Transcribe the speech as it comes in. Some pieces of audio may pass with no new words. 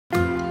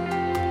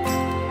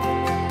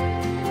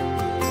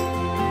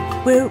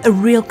We're a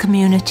real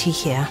community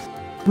here.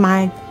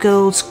 My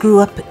girls grew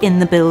up in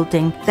the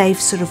building. They've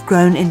sort of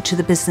grown into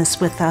the business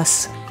with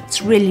us.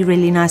 It's really,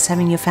 really nice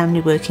having your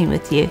family working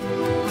with you.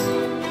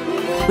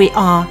 We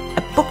are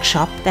a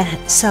bookshop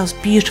that sells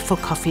beautiful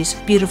coffees,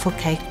 beautiful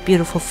cake,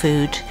 beautiful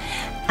food,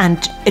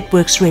 and it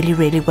works really,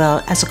 really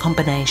well as a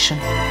combination.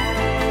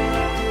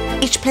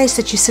 Each place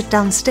that you sit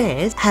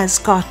downstairs has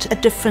got a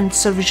different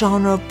sort of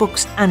genre of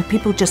books, and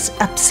people just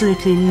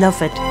absolutely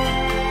love it.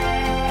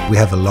 We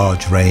have a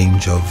large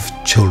range of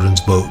children's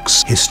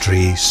books,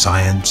 history,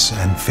 science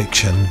and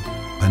fiction,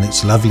 and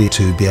it's lovely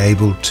to be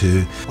able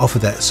to offer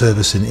that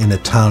service in a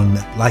town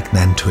like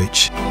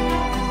Nantwich.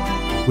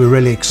 We're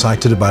really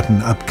excited about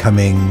an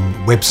upcoming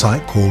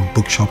website called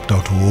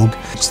bookshop.org.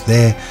 It's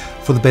there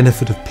for the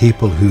benefit of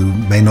people who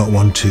may not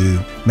want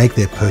to make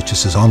their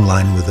purchases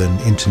online with an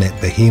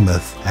internet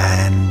behemoth,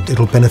 and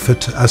it'll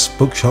benefit us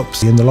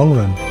bookshops in the long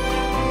run.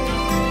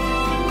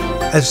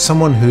 As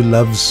someone who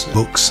loves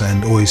books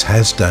and always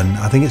has done,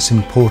 I think it's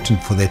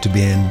important for there to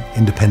be an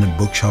independent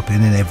bookshop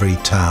in every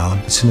town.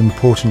 It's an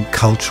important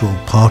cultural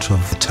part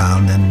of the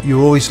town, and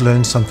you always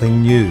learn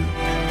something new.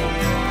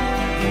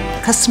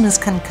 Customers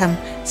can come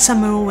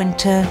summer or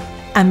winter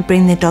and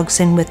bring their dogs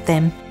in with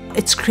them.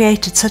 It's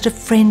created such a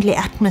friendly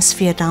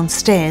atmosphere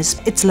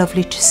downstairs. It's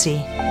lovely to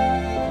see.